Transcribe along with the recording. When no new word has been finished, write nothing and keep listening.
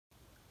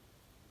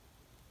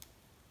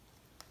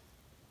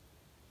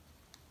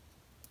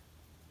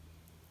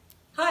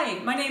Hi,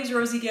 my name is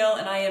Rosie Gill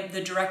and I am the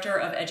Director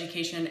of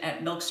Education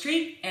at Milk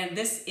Street, and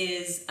this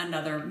is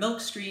another Milk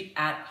Street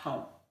at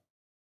Home.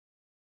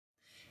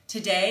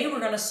 Today we're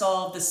going to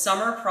solve the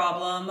summer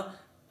problem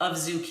of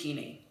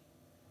zucchini.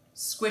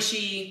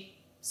 Squishy,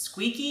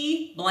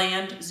 squeaky,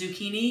 bland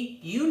zucchini,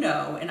 you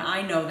know and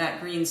I know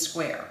that green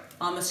square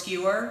on the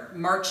skewer,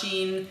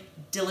 marching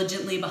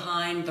diligently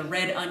behind the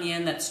red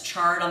onion that's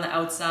charred on the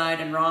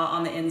outside and raw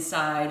on the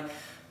inside,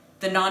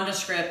 the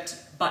nondescript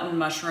button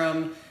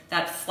mushroom,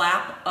 that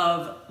flap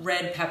of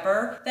red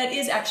pepper that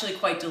is actually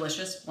quite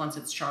delicious once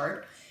it's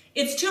charred.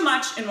 It's too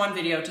much in one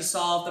video to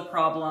solve the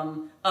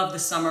problem of the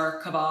summer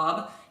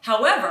kebab.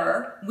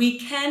 However, we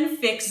can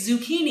fix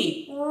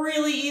zucchini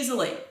really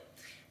easily.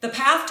 The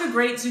path to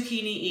great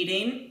zucchini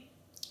eating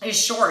is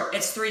short.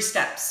 It's 3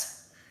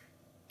 steps.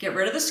 Get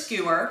rid of the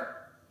skewer,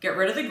 get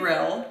rid of the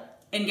grill,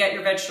 and get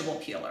your vegetable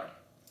peeler.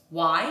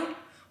 Why?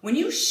 When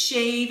you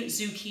shave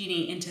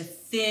zucchini into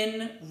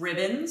thin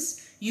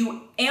ribbons,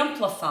 you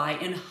amplify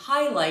and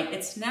highlight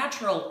its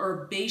natural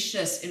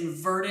herbaceous and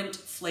verdant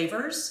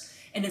flavors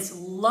and its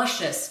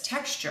luscious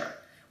texture,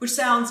 which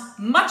sounds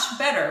much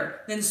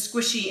better than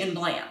squishy and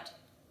bland.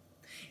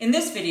 In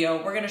this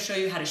video, we're going to show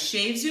you how to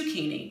shave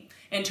zucchini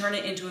and turn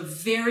it into a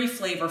very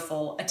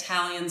flavorful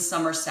Italian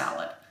summer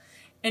salad.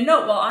 And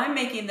note, while I'm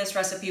making this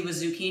recipe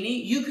with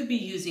zucchini, you could be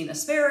using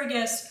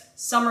asparagus,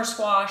 summer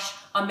squash,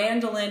 a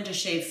mandolin to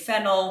shave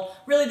fennel.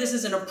 Really, this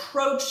is an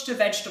approach to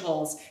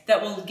vegetables that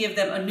will give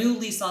them a new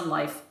lease on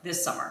life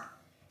this summer.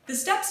 The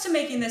steps to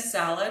making this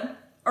salad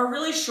are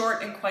really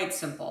short and quite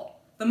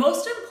simple. The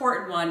most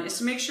important one is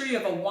to make sure you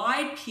have a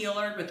wide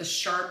peeler with a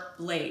sharp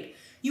blade.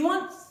 You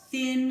want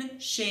thin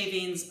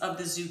shavings of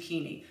the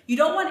zucchini. You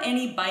don't want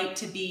any bite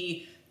to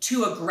be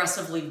too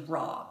aggressively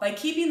raw. By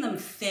keeping them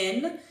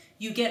thin,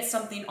 you get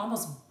something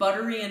almost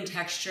buttery in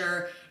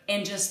texture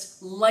and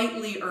just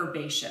lightly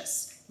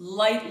herbaceous,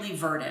 lightly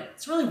verdant.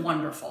 It's really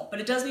wonderful,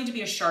 but it does need to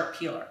be a sharp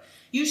peeler.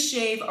 You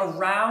shave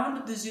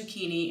around the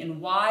zucchini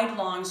in wide,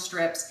 long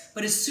strips,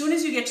 but as soon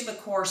as you get to the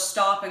core,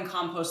 stop and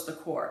compost the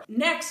core.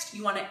 Next,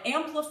 you want to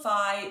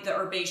amplify the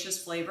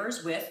herbaceous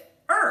flavors with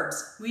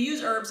herbs. We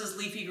use herbs as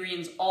leafy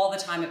greens all the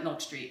time at Milk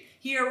Street.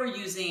 Here we're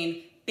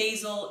using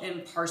basil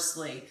and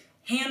parsley.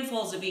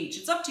 Handfuls of each.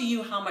 It's up to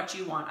you how much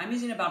you want. I'm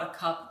using about a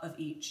cup of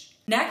each.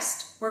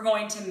 Next, we're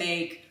going to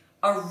make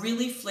a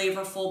really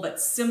flavorful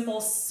but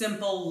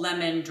simple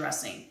lemon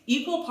dressing.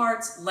 Equal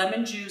parts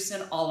lemon juice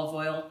and olive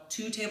oil,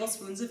 2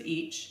 tablespoons of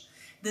each.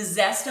 The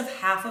zest of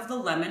half of the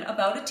lemon,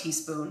 about a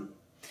teaspoon.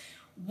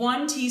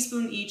 1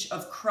 teaspoon each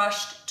of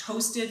crushed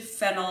toasted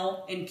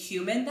fennel and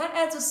cumin. That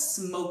adds a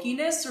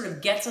smokiness, sort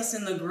of gets us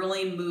in the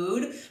grilling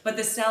mood, but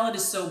the salad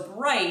is so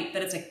bright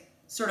that it's a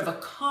sort of a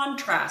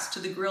contrast to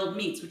the grilled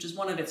meats, which is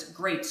one of its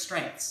great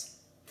strengths.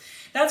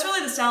 That's really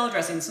the salad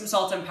dressing, some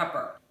salt and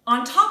pepper.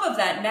 On top of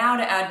that, now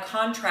to add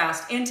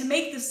contrast and to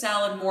make the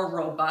salad more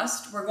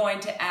robust, we're going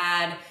to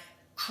add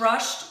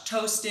crushed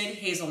toasted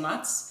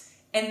hazelnuts,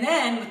 and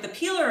then with the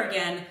peeler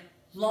again,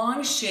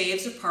 long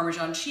shaves of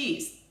Parmesan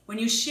cheese. When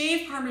you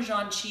shave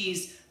Parmesan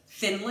cheese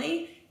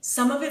thinly,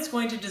 some of it's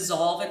going to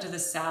dissolve into the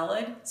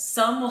salad.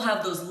 Some will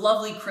have those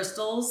lovely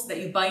crystals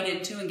that you bite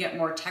into and get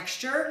more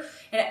texture.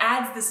 And it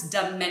adds this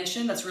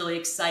dimension that's really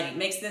exciting. It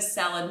makes this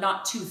salad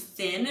not too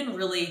thin and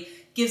really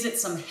gives it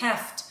some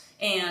heft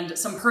and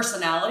some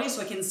personality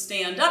so it can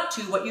stand up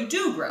to what you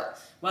do grill,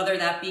 whether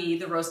that be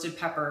the roasted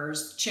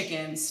peppers,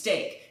 chicken,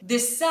 steak.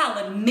 This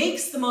salad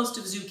makes the most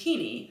of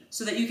zucchini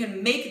so that you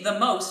can make the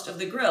most of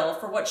the grill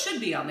for what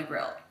should be on the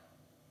grill.